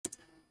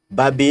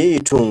Barbie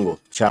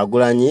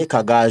Kyagulanyi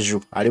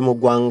Kagaju ali mu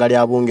ggwanga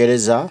lya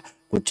Bungereza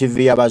ku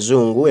TV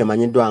y'Abazungu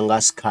emanyiddwa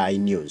nga Sky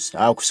News.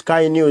 Ku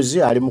Sky News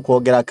ali mu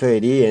kwogerako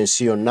eri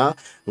ensi yonna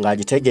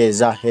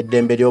ng'agitegeeza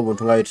eddembe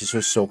ly'obuntu nga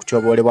betisuse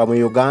okutyobolebwa mu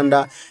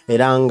Uganda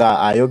era nga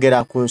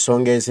ayogera ku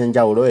nsonga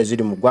ez'enjawulo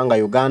eziri mu ggwanga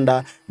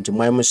Uganda nti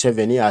Mwai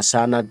Museveni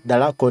asaana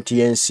ddala kkooti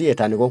y'ensi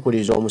etandika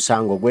okuwuliriza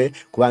omusango gwe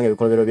kubanga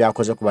ebikolobero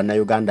byakoze ku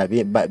bannayuganda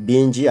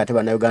bingi ate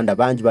bannayuganda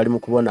bangi bali mu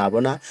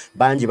kubonaabona,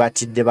 bangi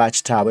batidde ba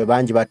kitaabwe,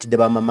 bangi batidde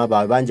bamama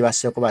baabwe, bangi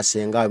basseeko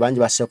basengaabwe, bangi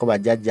basseeko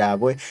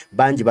bajjajjaabwe,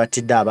 bangi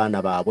batidde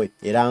abaana baabwe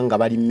era nga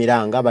bali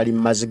miranga bali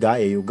maziga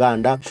e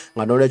Uganda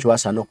nga n'olwekyo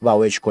wasaana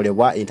okubaawo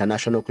ekikolebwa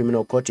International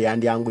Criminal Court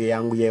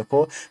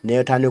yandiyanguyeeko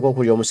n'etandika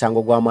okuwulira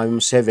omusango gwa Mwami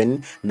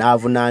Museveni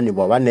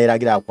n'avunaanibwa oba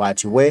neeragira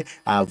akwatibwe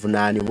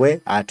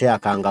avunaanibwe ate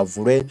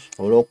akangavulwe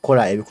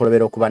olw'okukola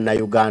ebikolobero ku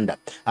bannayuganda.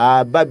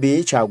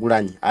 Barbie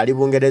Kyagulanyi ali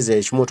Bungereza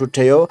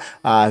ekimututteyo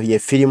ye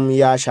firimu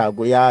ya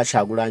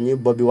Kyagulanyi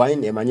Bobi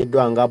Wine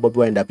emanyiddwa nga Bobi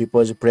Wine the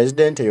People's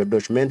President eyo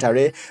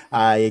documentary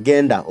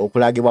egenda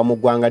okulagibwa mu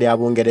ggwanga lya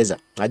Bungereza.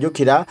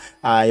 Ajukira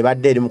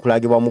ebadde eri mu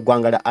kulagibwa mu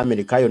ggwanga lya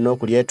Amerika yonna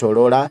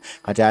okulyetooloola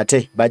kati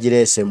ate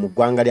bagireese mu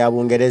ggwanga lya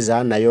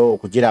Bungereza nayo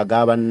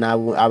okugiraga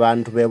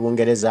abantu b'e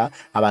Bungereza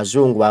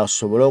Abazungu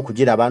basobole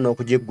okugiraba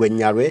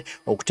n'okugigwennyalwe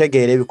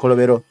okutegeera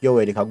ebikolobero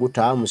Yoweri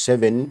Kaguta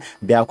Museveni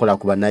byakola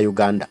ku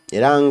bannayuganda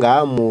era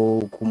nga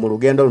mu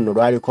lugendo luno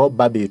lwaliko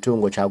Barbie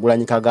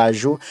Kyagulanyi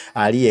Kagaju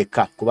ali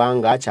yekka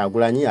kubanga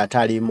Kyagulanyi ate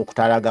ali mu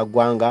kutalaga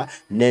ggwanga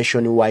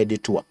nationwide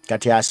tour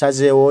kati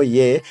asazeewo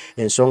ye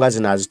ensonga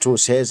zino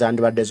azituuse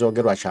zandibadde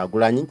zoogerwa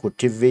Kyagulanyi ku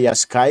TV ya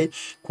Sky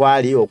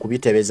kwali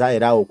okubitebeza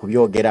era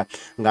okubyogera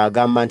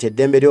ng'agamba nti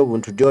eddembe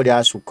ly'obuntu ly'oli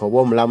asukka oba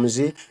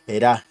omulamuzi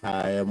era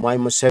Mwai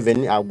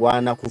Museveni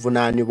agwana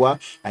kuvunaanibwa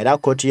era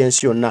kkooti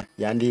y'ensi yonna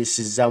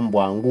yandiyisizza mu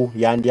bwangu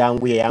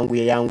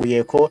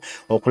yanguyeeko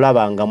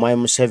okulaba nga Mwai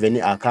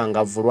Museveni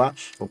akangavulwa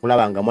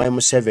okulaba nga Mwai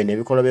Museveni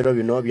ebikolobero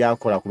bino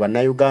byakola ku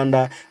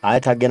bannayuganda ate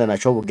tagenda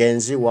nakyo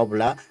bugenzi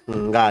wabula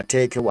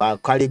ng'ateekebwa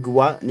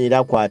akaligibwa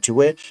n'era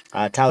kwatibwe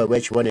ataawebwa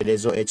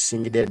ekibonerezo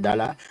ekisingidde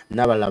ddala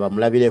n'abalala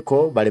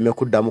bamulabireko baleme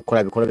kuddamu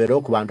kukola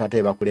bikolobero ku bantu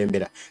ate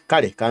bakulembera.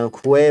 Kale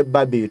kankuwe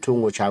Barbie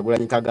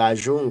Kyagulanyi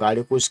Kagaju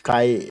ng'ali ku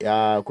Sky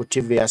ku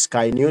TV ya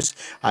Sky News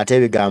ate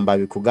ebigamba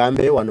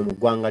bikugambe wano mu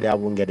ggwanga lya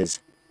Bungereza.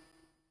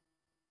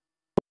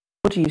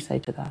 What do you say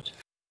to that?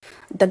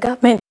 The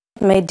government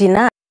may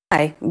deny,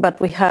 but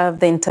we have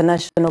the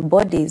international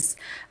bodies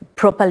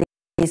properly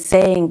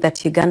saying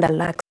that Uganda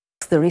lacks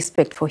the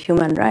respect for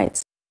human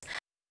rights.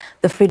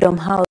 The Freedom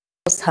House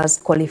has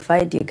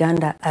qualified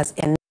Uganda as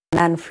a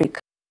non-free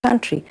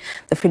country.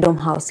 The Freedom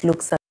House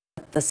looks at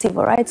the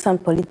civil rights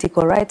and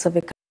political rights of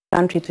a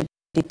country to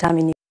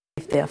determine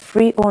if they are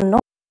free or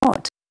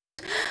not.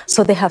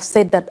 So they have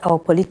said that our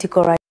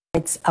political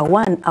rights are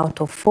 1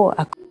 out of 4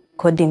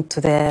 according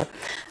to their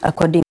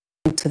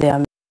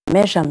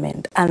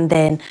measurement. And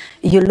then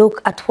you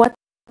look at what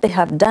they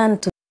have done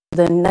to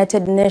the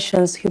United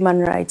Nations human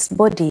rights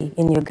body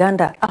in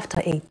Uganda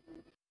after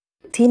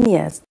 18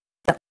 years.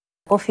 The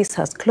office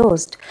has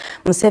closed.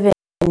 Museveni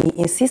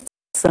insists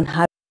on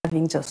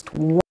having just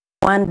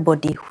one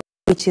body,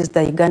 which is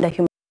the Uganda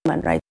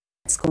Human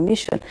Rights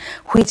Commission,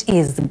 which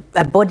is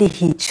a body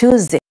he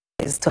chooses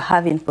to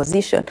have in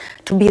position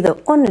to be the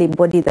only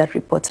body that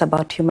reports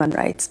about human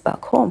rights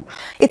back home.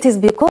 It is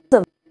because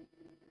of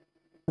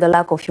the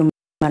lack of human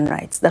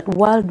rights that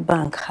World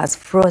Bank has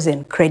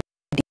frozen credit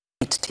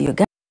to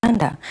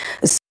Uganda.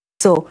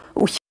 So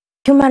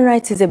human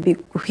rights is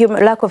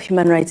lack of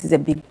human rights is a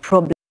big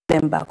problem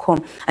back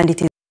home, and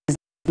it is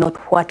not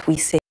what we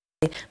say,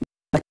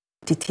 but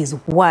it is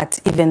what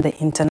even the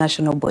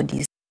international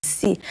bodies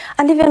see.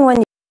 And even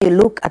when you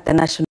look at the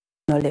national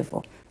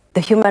level, the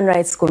Human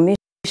Rights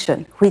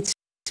Commission, which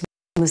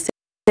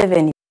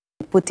Museveni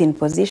put in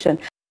position,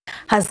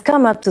 has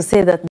come up to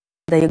say that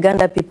the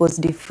Uganda People's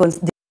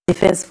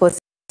Defense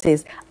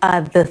Forces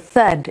are the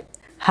 3rd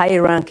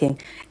high-ranking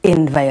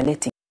in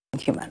violating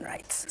human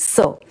rights.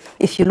 So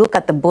if you look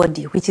at the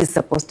body which is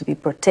supposed to be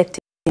protecting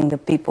the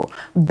people,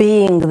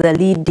 being the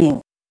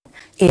leading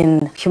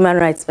in human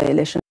rights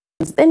violations,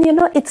 then you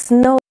know it's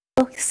no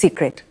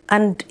secret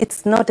and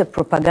it's not a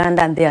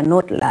propaganda and they are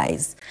not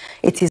lies.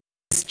 It is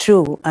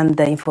true and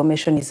the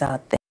information is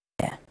out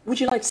there. Would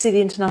you like to see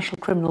the International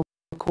Criminal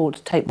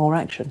Court take more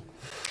action?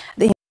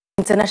 The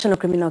International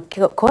Criminal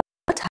Court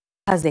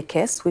has a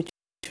case which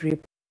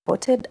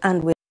reported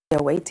and we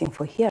are waiting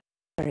for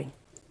hearing.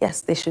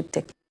 Yes, they should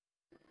take.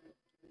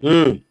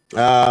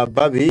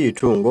 Barbie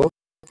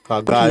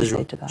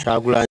Kagaju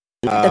Kyagulanyi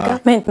the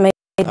government made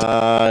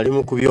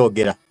limu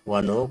kubyogera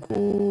wano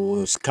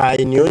ku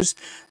Sky News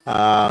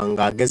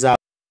ng'ageza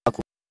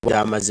ku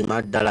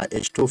amazima ddala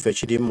ekituufu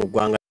ekiri mu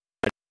ggwanga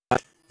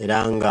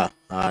era nga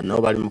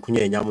nabo bali mu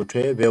kunyeenya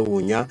mutwe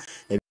beewuunya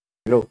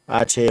ebiro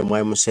ate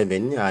Mwai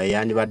Museveni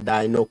yandibadde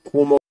alina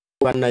okukuuma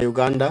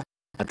bannayuganda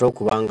ate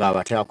okuba nga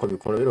abateekako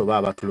bikolobero oba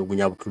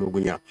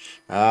abatulugunya.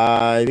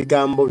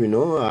 Ebigambo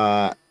bino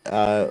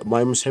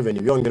Mwai Museveni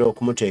byongera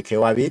okumuteeka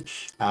ewabi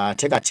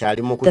ate kati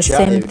ali mu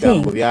kutya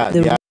ebigambo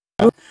bya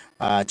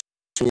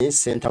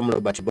Sentamu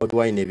Robert Bobi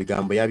Wine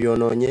ebigambo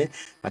yabyonoonye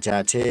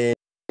ate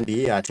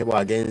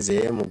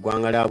bwagenze mu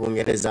ggwanga lya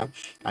Bungereza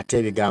ate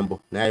ebigambo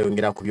naye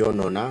ayongera ku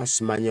byonoona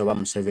simanyi oba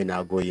Museveni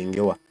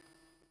agoyingewa.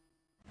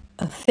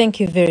 Thank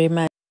you very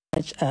much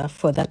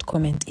for that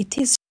comment. It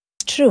is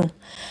true.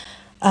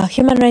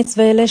 Human rights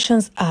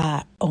violations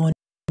are on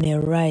a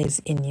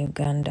rise in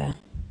Uganda,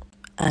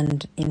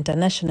 and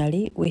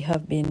internationally we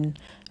have been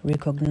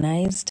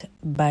recognized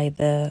by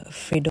the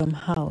Freedom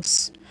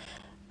House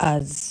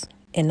as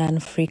a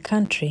non-free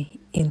country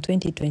in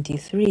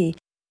 2023.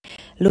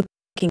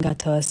 Looking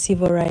at our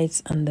civil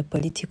rights and the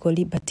political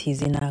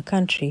liberties in our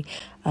country,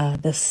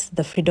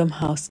 the Freedom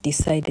House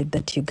decided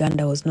that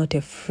Uganda was not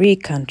a free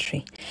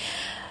country.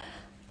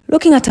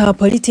 Looking at our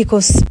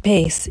political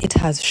space, it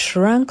has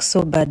shrunk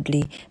so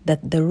badly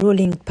that the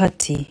ruling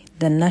party,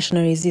 the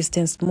National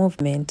Resistance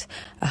Movement,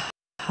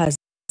 has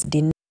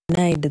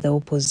denied the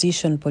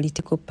opposition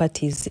political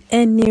parties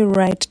any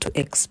right to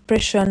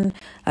expression,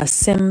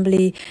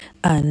 assembly,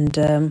 and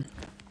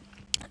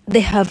they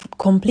have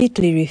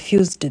completely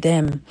refused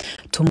them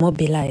to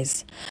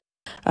mobilize.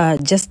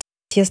 Just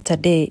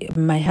yesterday,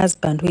 my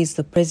husband, who is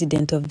the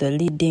president of the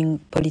leading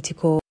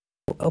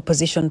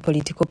opposition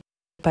political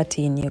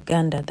party in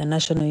Uganda, the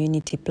National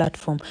Unity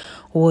Platform,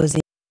 was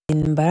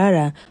in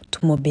Mbarara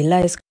to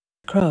mobilize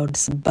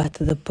crowds, but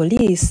the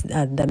police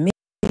and the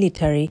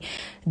military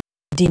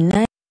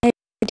denied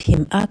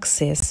him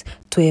access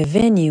to a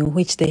venue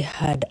which they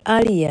had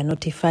earlier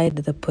notified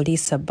the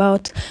police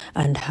about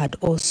and had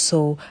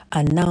also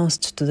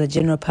announced to the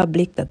general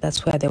public that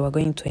that's where they were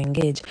going to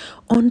engage.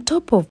 On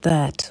top of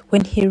that,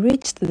 when he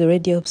reached the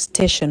radio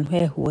station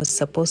where he was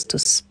supposed to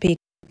speak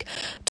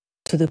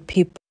to the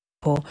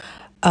people,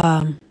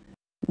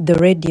 the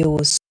radio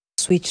was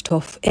switched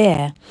off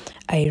air.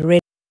 I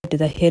read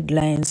the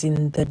headlines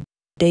in the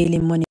Daily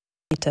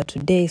Monitor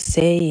today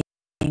saying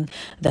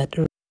that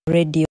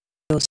radio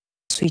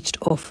switched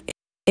off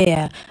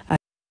air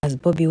as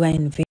Bobi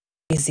Wine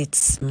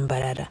visits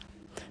Mbarara.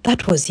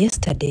 That was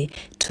yesterday.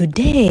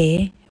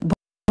 Today,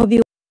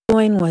 Bobi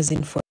Wine was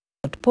in Fort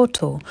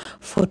Portal.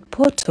 Fort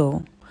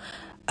Portal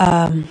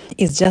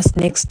is just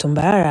next to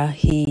Mbarara.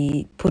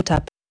 He put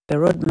up a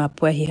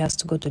roadmap where he has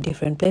to go to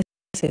different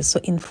places. So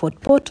in Fort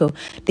Portal,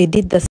 they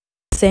did the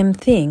same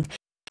thing.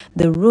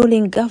 The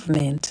ruling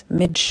government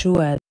made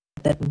sure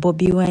that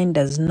Bobi Wine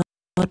does not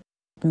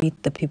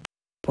meet the people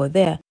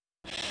there.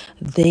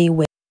 They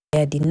were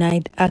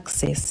denied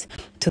access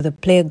to the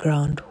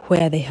playground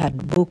where they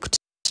had booked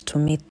to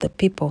meet the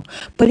people.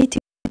 Political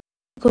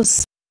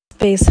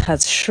space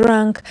has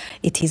shrunk.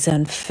 It is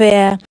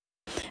unfair,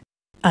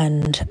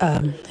 and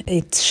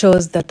it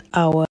shows that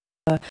our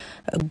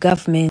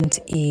government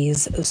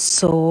is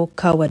so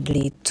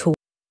cowardly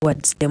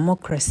towards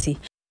democracy.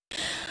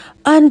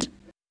 And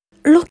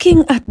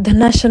looking at the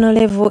national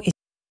level,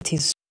 it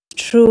is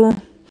true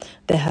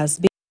there has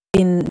been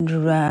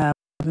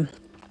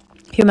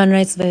human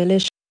rights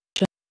violations,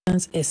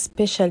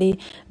 especially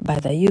by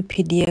the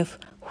UPDF,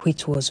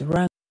 which was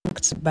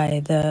ranked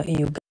by the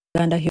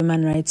Uganda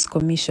Human Rights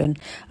Commission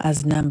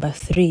as number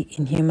 3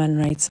 in human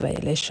rights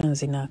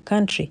violations in our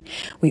country.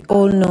 We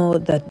all know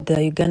that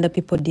the Uganda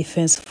People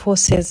Defense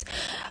Forces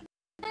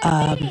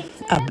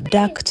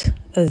abduct,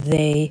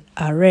 they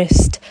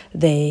arrest,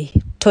 they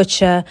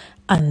torture,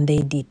 and they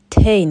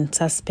detain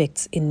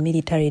suspects in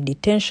military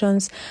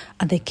detentions,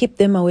 and they keep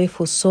them away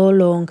for so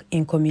long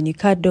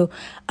incommunicado,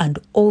 and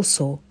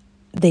also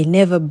they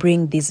never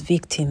bring these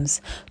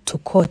victims to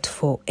court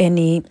for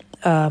any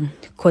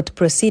court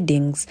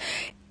proceedings.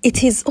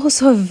 It is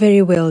also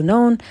very well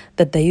known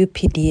that the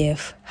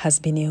UPDF has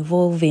been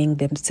involving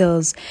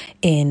themselves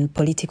in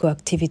political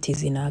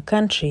activities in our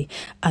country,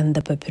 and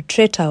the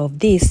perpetrator of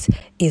this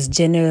is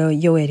General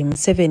Yoweri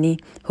Museveni,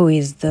 who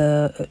is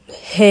the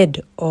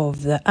head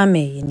of the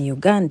army in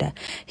Uganda.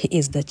 He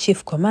is the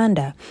chief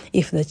commander.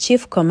 If the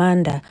chief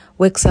commander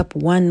wakes up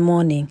one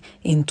morning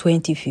in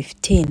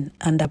 2015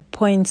 and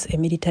appoints a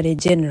military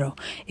general,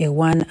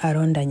 Ewan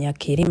Aronda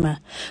Nyakirima,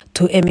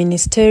 to a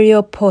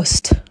ministerial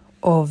post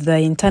of the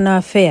internal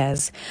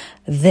affairs,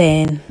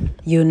 then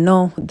you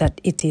know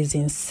that it is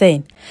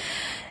insane.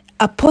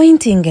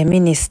 Appointing a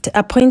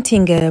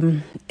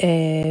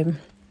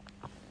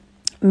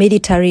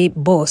military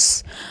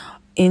boss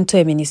into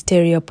a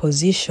ministerial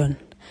position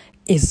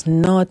is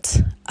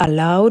not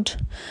allowed,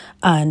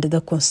 and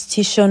the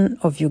Constitution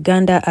of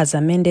Uganda as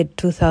amended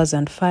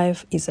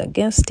 2005 is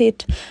against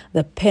it.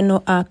 The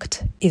Penal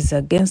Act is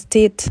against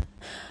it.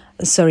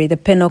 The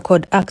Penal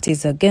Code Act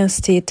is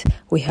against it.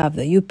 We have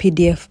the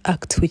UPDF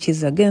Act, which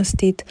is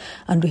against it.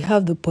 And we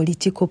have the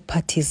Political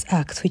Parties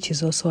Act, which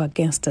is also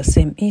against the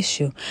same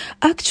issue.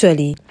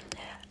 Actually,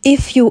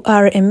 if you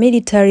are a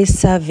military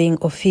serving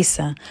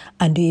officer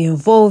and you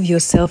involve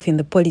yourself in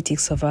the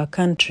politics of our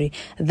country,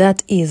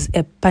 that is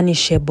a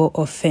punishable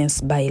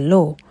offense by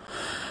law.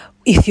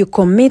 If you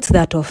commit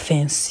that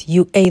offense,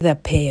 you either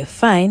pay a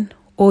fine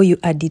or you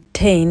are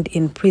detained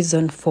in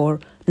prison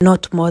for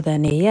not more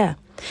than a year.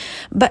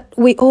 But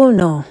we all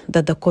know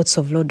that the courts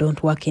of law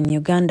don't work in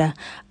Uganda,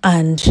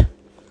 and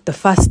the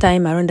first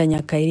time Aronda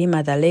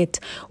Nyakairima the late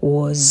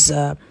was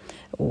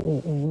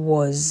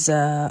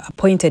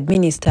appointed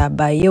minister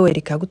by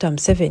Yoweri Kaguta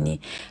Museveni,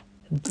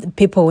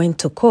 people went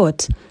to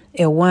court.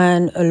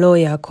 One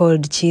lawyer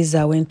called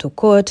Chiza went to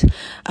court,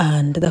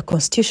 and the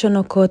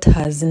Constitutional Court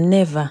has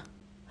never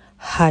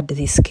had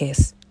this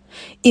case.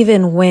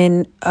 Even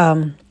when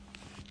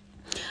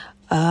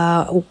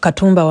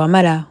Katumba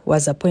Wamala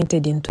was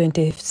appointed in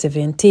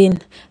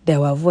 2017, there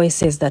were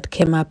voices that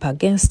came up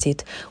against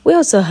it. We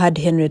also had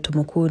Henry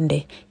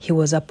Tumukunde. He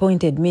was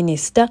appointed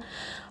minister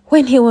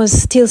when he was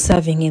still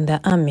serving in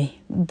the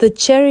army. The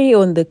cherry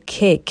on the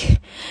cake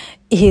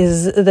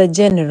is the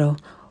general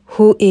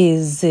who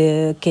is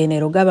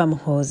Kainerugaba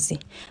Muhoozi,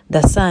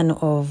 the son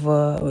of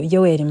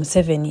Yoweri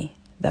Museveni,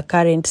 the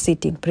current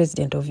sitting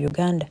president of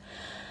Uganda,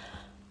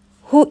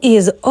 who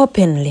is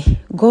openly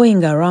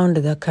going around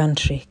the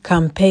country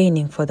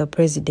campaigning for the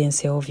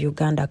presidency of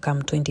Uganda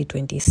come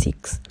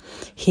 2026.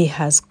 He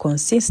has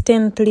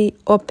consistently,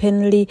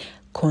 openly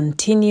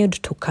continued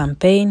to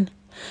campaign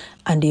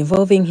and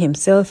involving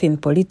himself in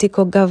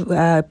political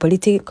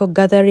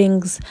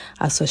gatherings,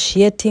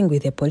 associating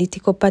with a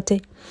political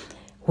party,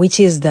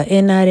 which is the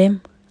NRM,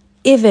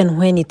 even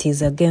when it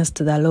is against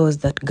the laws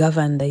that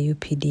govern the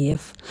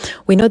UPDF.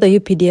 We know the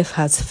UPDF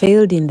has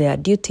failed in their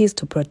duties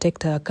to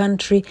protect our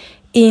country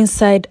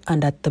inside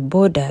and at the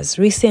borders.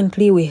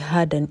 Recently, we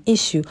had an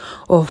issue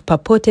of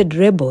purported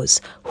rebels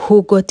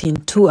who got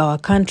into our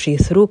country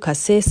through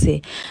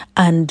Kasese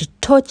and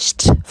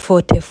torched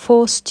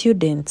 44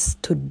 students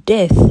to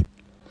death,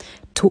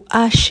 to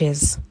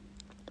ashes,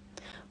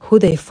 who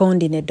they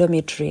found in a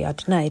dormitory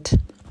at night.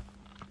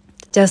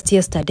 Just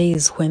yesterday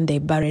is when they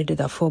buried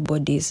the 4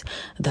 bodies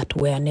that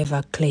were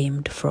never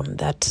claimed from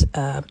that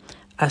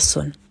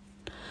arson.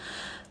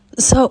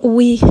 So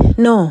we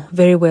know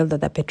very well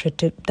that the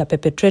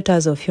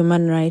perpetrators of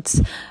human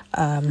rights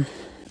and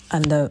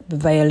the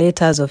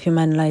violators of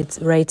human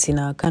rights in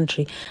our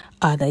country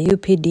are the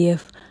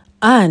UPDF,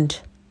 and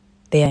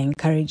they are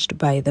encouraged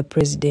by the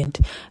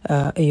President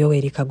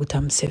Yoweri Kaguta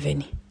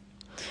Museveni.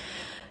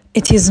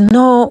 It is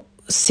no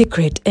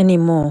secret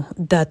anymore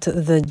that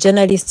the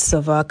journalists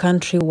of our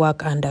country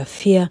work under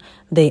fear.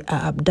 They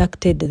are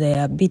abducted, they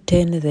are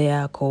beaten, they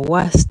are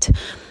coerced.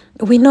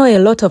 We know a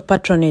lot of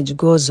patronage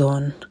goes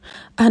on,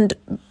 and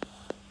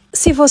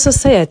civil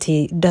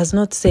society does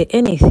not say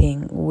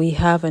anything. We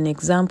have an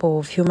example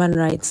of human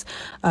rights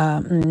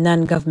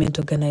non-government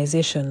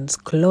organizations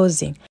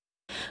closing.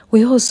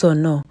 We also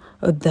know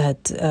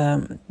that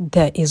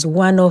there is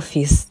one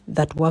office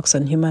that works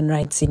on human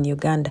rights in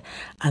Uganda,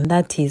 and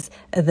that is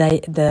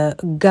the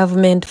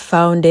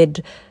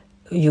government-founded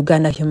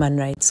Uganda Human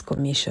Rights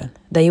Commission.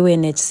 The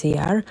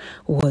UNHCR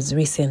was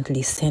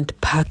recently sent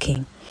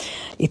packing.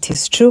 It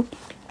is true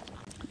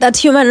that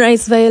human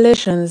rights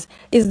violations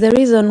is the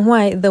reason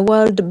why the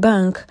World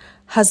Bank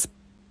has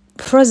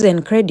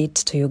frozen credit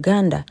to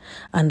Uganda,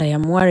 and I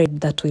am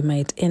worried that we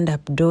might end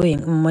up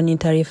doing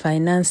monetary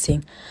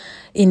financing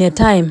in a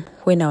time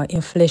when our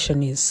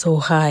inflation is so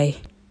high.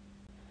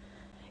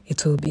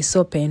 It will be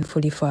so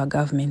painful if our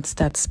government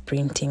starts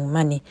printing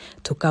money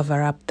to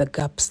cover up the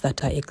gaps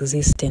that are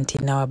existent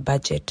in our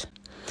budget.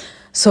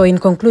 So in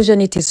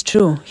conclusion, it is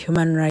true,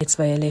 human rights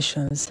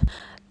violations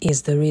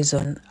is the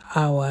reason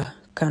our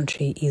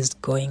country is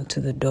going to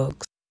the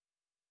dogs.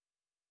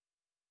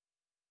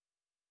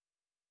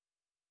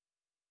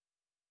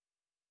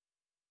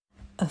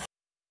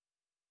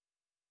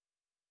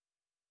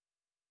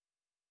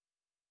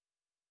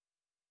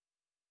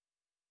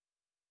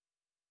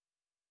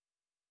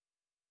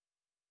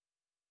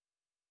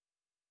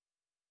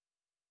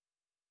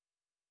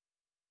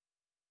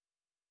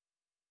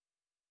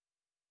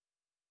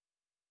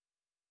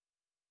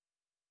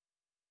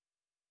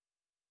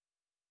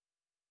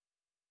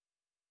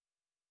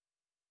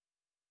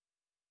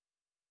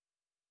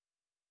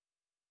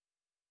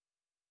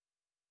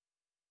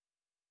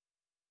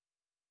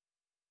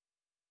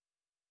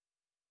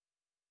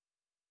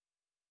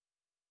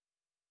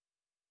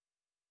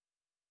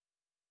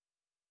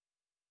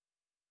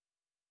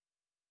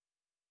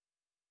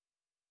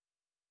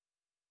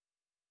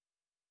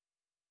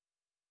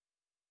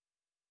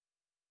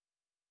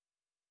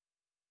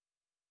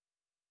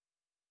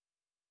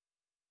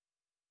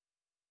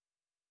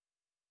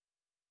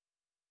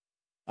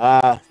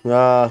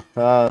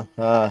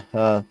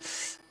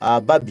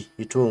 Barbie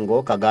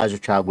Itungo Kagazu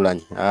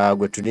Kyagulanyi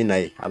gwe tuli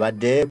naye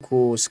abadde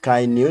ku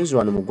Sky News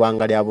wano mu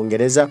ggwanga lya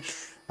Bungereza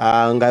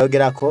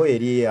ngayogerako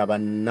eri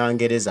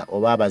abannangereza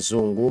oba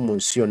abazungu mu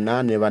nsi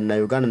yonna ne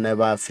bannayuganda ne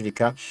ba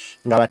Afrika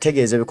nga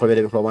bategeeza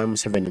ebikolwa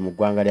Museveni mu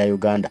ggwanga lya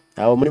Uganda.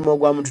 Omulimu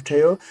ogwa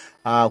Mututeyo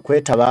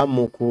kwetaba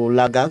mu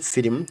kulaga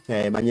film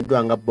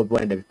manyiddwa nga Bobi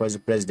Wine because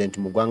president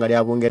mu ggwanga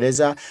lya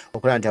Bungereza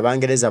okulaba nti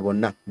Abangereza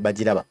bonna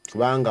bagiraba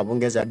kubanga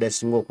Bungereza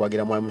adesinga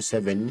okuwagira Mwami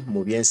Museveni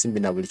mu byensimbi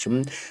na buli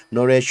kimu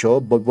n'olwekyo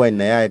Bobi Wine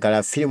naye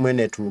ayagala film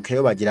eno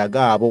etuukeyo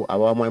bagiraga abo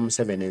abawa Mwami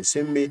Museveni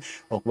ensimbi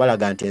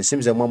okubalaga nti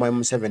ensimbi ze Mwami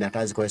Museveni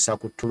atazikozesa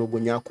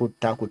kutulugunya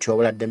kutta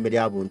kutyobola ddembe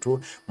ly'abuntu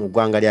mu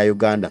ggwanga lya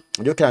Uganda.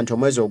 Njokera nti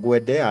omwezi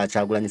oguwedde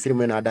Kyagulanyi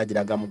film eno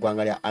adagiraga mu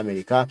ggwanga lya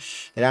America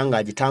era nga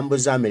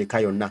agitambuza America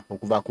yonna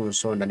okuva ku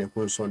nsonda ne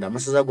ku nsonda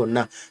amasaza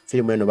gonna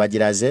film eno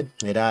bagiraze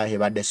era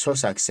ebadde so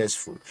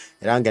successful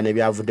era nga ne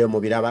byavudde mu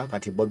biraba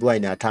kati Bobi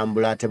Wine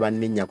atambula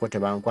tebanninnyako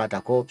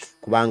tebankwatako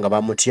kubanga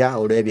bamutya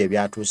olw'ebyo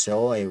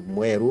ebyatuusewo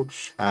mweru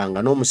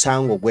nga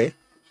n'omusango gwe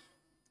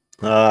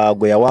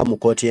gwe yawa mu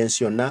kooti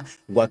y'ensi yonna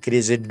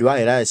gwakkiriziddwa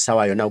era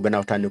essaawa yonna gugenda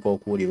kutandika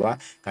okuwulirwa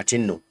kati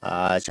nno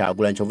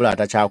Kyagulanyi kyovula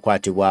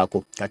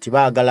atakyakwatibwako kati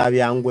baagala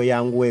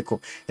yanguweko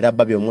era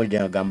Babi omuwulire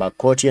agamba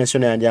kooti y'ensi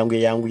yonna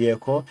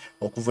yandyanguyeko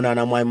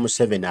okuvunaana Mwami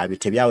Museveni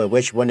abite byaweebwa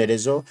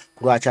ekibonerezo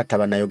ku lwaki atta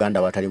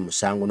bannayuganda watali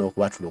musango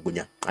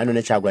n'okubatulugunya ano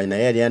ne Kyagulanyi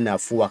naye yali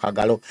anafuuwa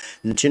akagalo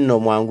nti nno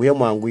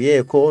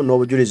mwanguyeko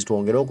n'obujulizi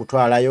twongere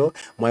okutwalayo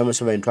Mwami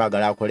Museveni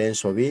twagala akole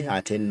ensobi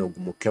ate nno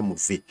gumukke mu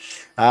vvi.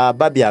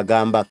 Babi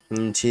agamba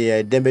nti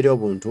eddembe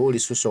ly'obuntu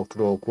lisusse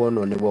okutula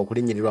okwonoonebwa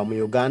okulinnyirirwa mu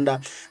Uganda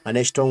nga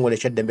n'ekitongole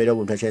ky'eddembe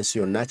ly'obuntu eky'ensi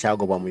yonna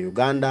kyagobwa mu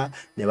Uganda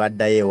ne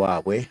baddayo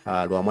ewaabwe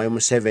lwa Mwami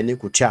Museveni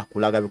kutya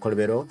kulaga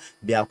bikolobero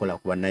byakola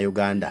ku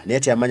bannayuganda naye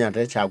teyamanya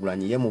nti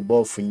Kyagulanyi ye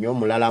muboofu nnyo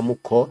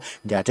mulalamukko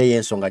nti ate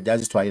y'ensonga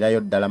gyazitwalirayo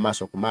ddala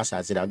maaso ku maaso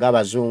aziraga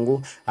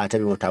Abazungu ate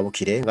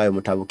bimutabukire nga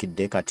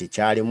bimutabukidde kati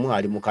kyalimu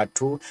ali mu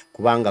kattu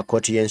kubanga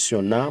kooti y'ensi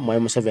yonna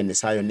Mwami Museveni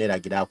essaawa yonna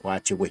eragira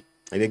akwatibwe.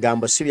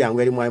 Ebigambo si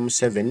byangu eri Mwami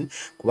Museveni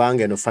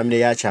kubanga eno famire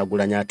ya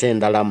Kyagulanyi ate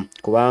endalamu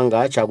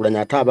kubanga Kyagulanyi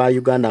ate aba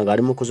Uganda nga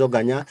ali mu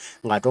kuzoganya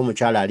ng'ate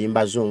omukyala ali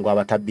Bazungu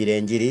abatabbira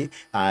enjiri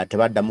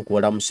tebaddamu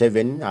kuwola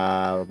Museveni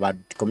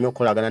bakomye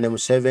okukolagana ne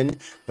Museveni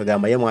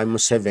bagamba ye Mwami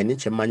Museveni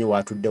kyemmanyi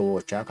waatudde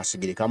wookya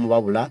kasigiri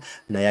kamubabula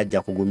naye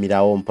ajja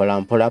kugumirawo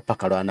mpola mpola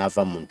paka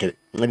lw'anaava mu ntebe.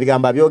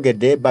 Ebigambo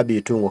byogedde Babi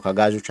Itungo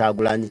Kagazu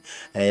Kyagulanyi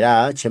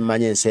era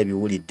kyemmanyi ensi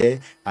ebiwulidde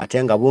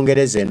ate nga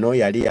Bungereza eno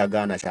yali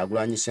yagaana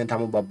Kyagulanyi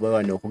sentamu Bobi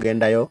Wine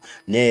okugendayo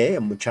ne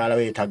mukyala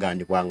we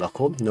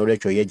yetagandibwangako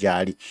n'olwekyo ye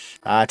gyali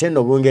ate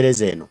nno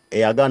Bungereza eno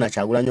eyagaana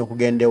Kyagulanyi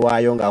okugenda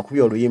ewaayo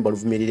ng'akubye oluyimba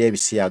oluvumirira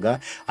ebisiyaga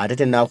ate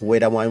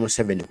tennakuweera Mwami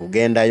Museveni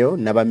kugendayo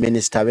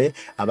n'abaminisita be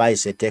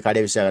abaayisa etteeka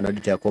ly'ebisiyaga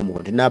n'oditeekako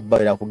omukono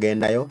tennabaweera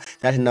kugendayo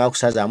era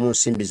tennabakusazaamu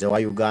nsimbi ze wa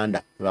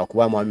Uganda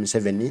lwakuba Mwami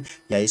Museveni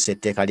yayisa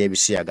etteeka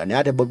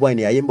ly'ebisiyaga ate Bobi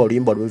Wine yayimba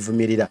oluyimba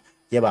olubivumirira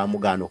ye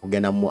baamugaana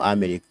okugenda mu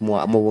America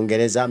mu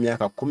Bungereza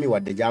myaka 10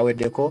 wadde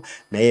gyaweddeko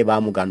naye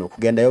baamugaana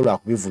okugendayo lwa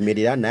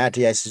kubivumirira naye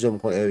ate yayisiza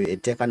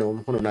etteeka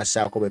n'omukono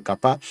n'assaako bwe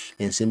kapa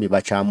ensimbi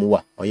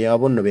bakyamuwa oyo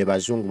abo nno be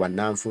Bazungu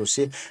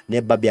bannanfuusi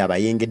ne Babi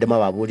abayingiddemu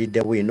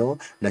ababuulidde bwino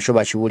nakyo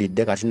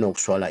bakiwulidde kati nno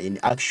okuswala in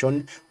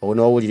action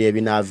onoowulira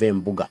ebinaava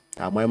embuga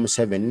Mwami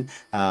Museveni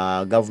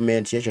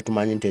gavumenti ye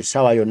kyetumanyi nti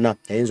essaawa yonna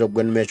eyinza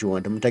okugenda ekiwo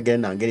nti mutegere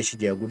nangeri ki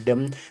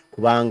gyeguddemu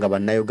kubanga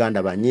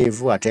bannayuganda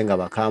banyiivu ate nga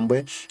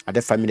bakambwe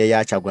ate famire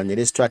ya Kyagulanyi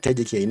eri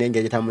strategic eyina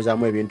engeri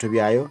gyetambuzamu ebintu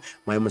byayo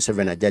Mwami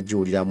Museveni ajja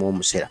giwuliramu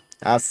omusera.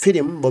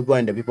 Film Bobi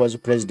Wine the People's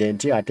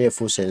President ate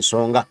efuuse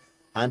ensonga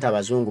anti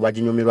Abazungu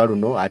baginyumirwa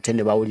luno ate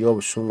ne bawulira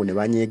obusungu ne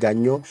banyiiga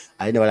nnyo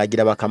ate ne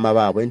balagira bakama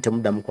baabwe nti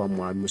temuddamu kuwa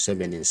Mwami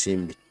Museveni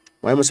ensimbi.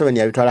 Mwami Museveni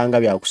yabitwalanga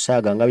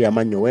byakusaaga nga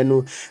byamanyo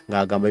wenu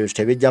ng'agamba ebintu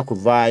tebijja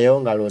kuvaayo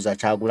ng'alowooza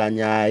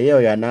Kyagulanyi ye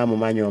oyo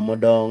anaamumanya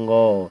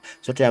omudongo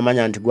so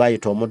teyamanya nti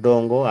gwayita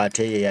omudongo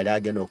ate ye yali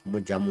agenda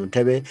okumugya mu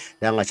ntebe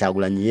era nga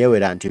Kyagulanyi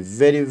yeewera nti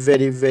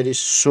very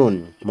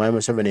soon Mwami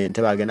Museveni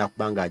entebe agenda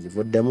kuba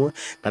ng'agivuddemu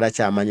nga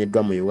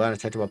kyamanyiddwa mu Uganda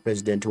kyatibwa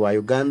pulezidenti wa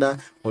Uganda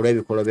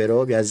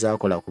olw'ebikolobero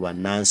by'azzaakola ku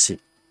bannansi.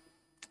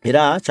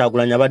 Era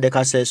Kyagulanyi abadde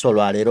kaseeso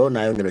olwaleero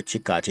n'ayongera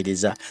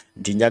okukikkaatiriza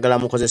nti njagala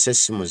mukozese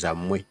essimu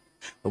zammwe.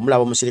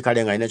 Omulaba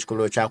omusirikale nga alina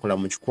ekikolwa kyakola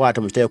mu kikwate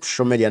mukiteeke ku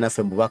social media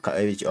naffe mubaka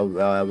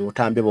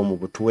butambi bwo mu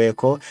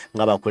butuweeko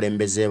nga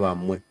bakulembeze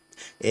bammwe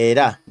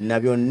era na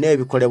byonna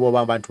ebikolebwa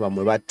oba abantu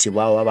bammwe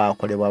battibwa oba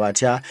bakolebwa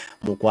batya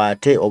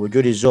mukwate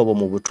obujulizi obwo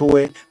mu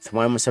butuwe ffe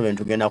Mwami Museveni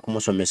tugenda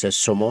kumusomesa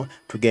essomo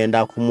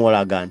tugenda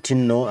kumulaga nti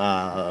nno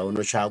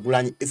ono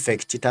Kyagulanyi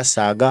effect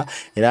tasaaga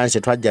era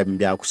nti twajja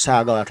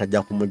byakusaaga wala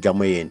tajja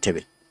kumugyamu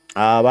ey'entebe.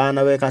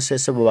 Abaana be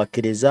Kasese bwe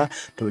bakkiriza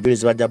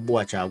tubujulizi bajja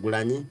bbuwa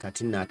Kyagulanyi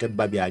kati nate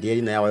Babi ali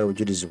eri naye awayo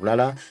obujulizi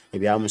bulala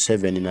ebya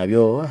Museveni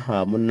nabyo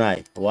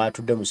munnaye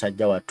waatudde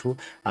musajja wattu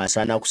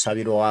asaana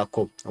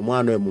kusabirwako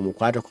omwana oyo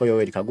mumukwateko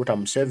Yoweri Kaguta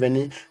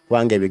Museveni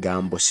kubanga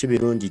ebigambo si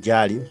birungi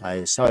gyali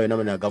essaawa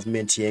yonna na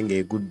gavumenti ye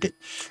ng'egudde.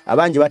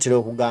 Abangi batera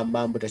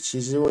okugamba mbu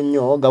tekizibu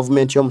nnyo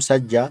gavumenti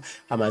y'omusajja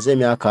amaze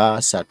emyaka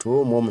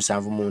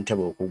 37 mu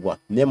ntebe okugwa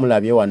naye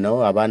mulabye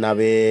wano abaana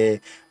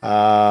be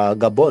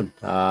Gabon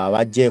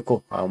bajje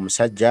bamugyeko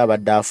omusajja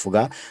abadde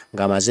afuga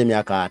ng'amaze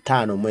emyaka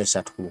 5 mu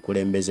 3 ku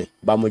bukulembeze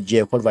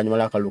bamugyeko oluvannyuma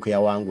lw'akalulu ke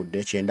yawangudde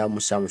 9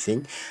 mu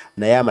something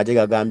naye amagye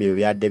gagambye ebyo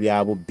byadde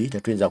bya bubbi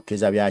tetuyinza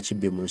kukkiriza bya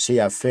kibbi mu nsi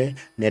yaffe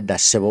nedda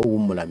ssebo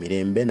wummula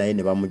mirembe naye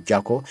ne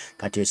bamuggyako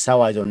kati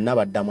essaawa zonna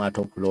baddamu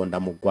ate okulonda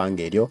mu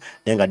ggwanga eryo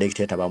naye nga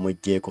dikiteeta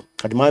bamuggyeko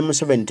kati Mwami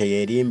Museveni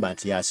teyeerimba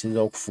nti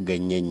yasinza okufuga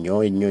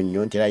ennyo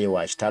nti era ye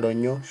wa kitalo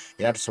nnyo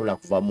era tasobola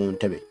kuva mu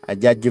ntebe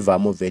ajja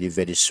givaamu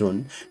very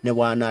soon ne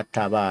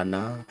bw'anatta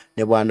abaana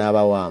ne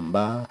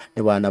bw'anaabawamba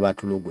ne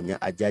bw'anaabatulugunya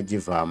ajja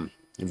givaamu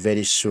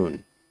very soon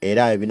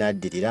era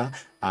ebinaddirira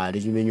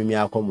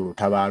alibinyumyako mu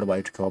lutabaalo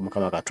bwalitukewa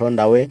Mukama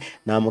Katonda we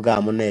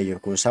n'amugamba muneeyo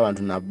ku nsi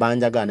abantu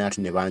nabbanjagana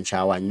ati ne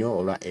bankyawa nnyo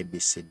olwa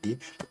ABCD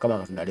Mukama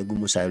Katonda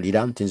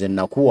aligumusalira nti nze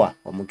nakuwa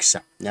omukisa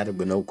nyate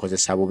gwe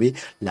n'okukozesa bubi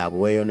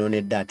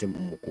naabuweeyonoonedde ate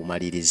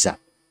mukumaliriza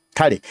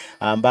kale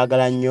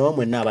mbagala nnyo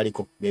mwenna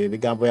abaliko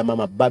ebigambo bya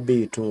Maama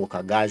Barbie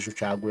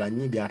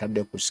Kyagulanyi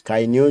byatadde ku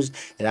Sky News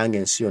era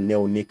ng'ensi yonna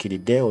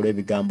ewuniikiridde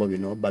olw'ebigambo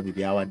bino Barbie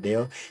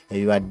byawaddeyo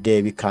ebibadde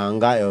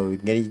bikanga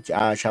engeri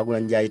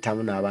Kyagulanyi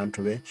gy'ayitamu n'abantu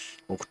be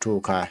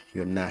okutuuka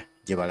yonna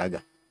gye balaga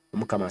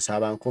Omukama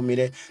asaba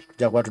nkuumire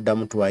tujja kuba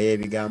tuddamu tuwayo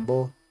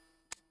ebigambo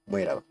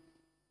mweraba